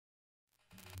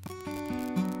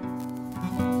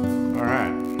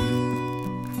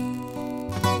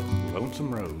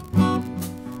lonesome road.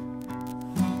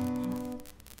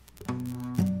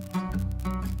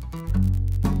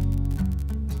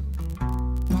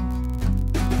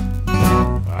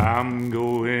 I'm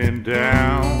going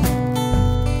down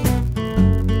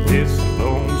this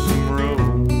lonesome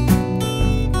road.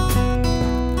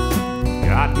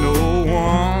 Got no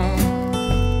one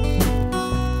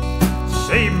to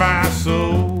save my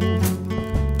soul.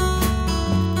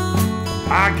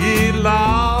 I get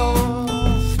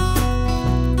lost,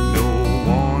 no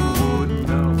one would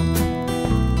know.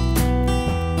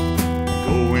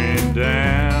 Going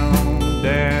down,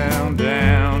 down,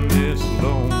 down this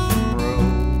lonesome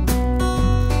road.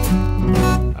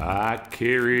 I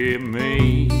carry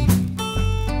me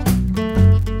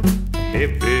a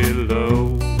heavy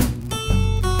load.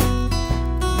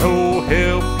 No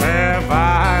help have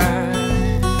I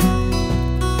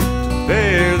to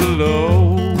bear the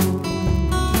load.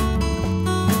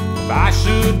 If I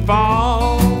should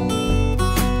fall,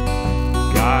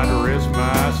 God rest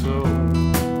my soul.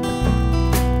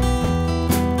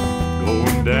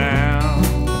 Going down,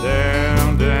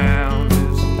 down, down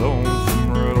this lonesome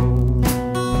road.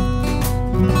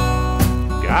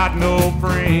 Got no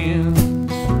friends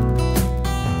to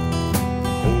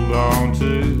hold on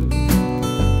to.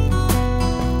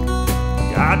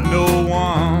 Got no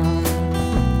one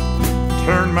to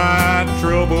turn my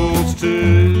troubles to.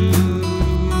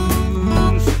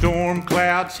 Storm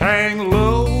clouds hang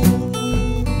low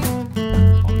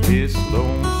on this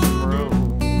lonesome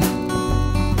road.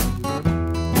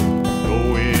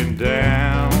 Going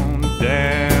down,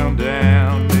 down,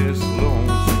 down this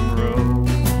lonesome road.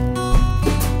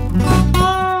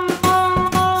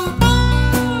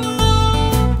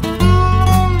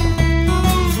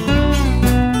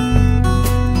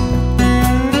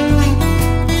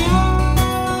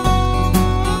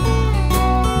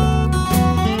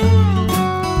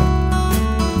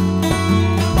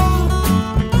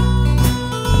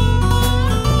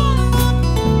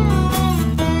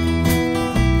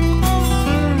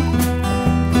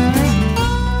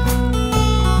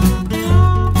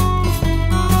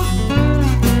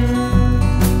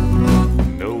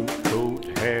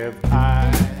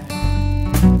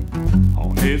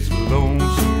 This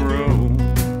lonesome road,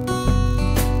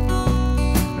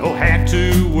 no hat to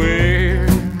wear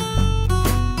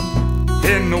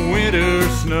in the winter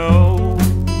snow.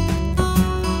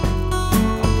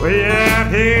 I'm way out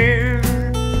here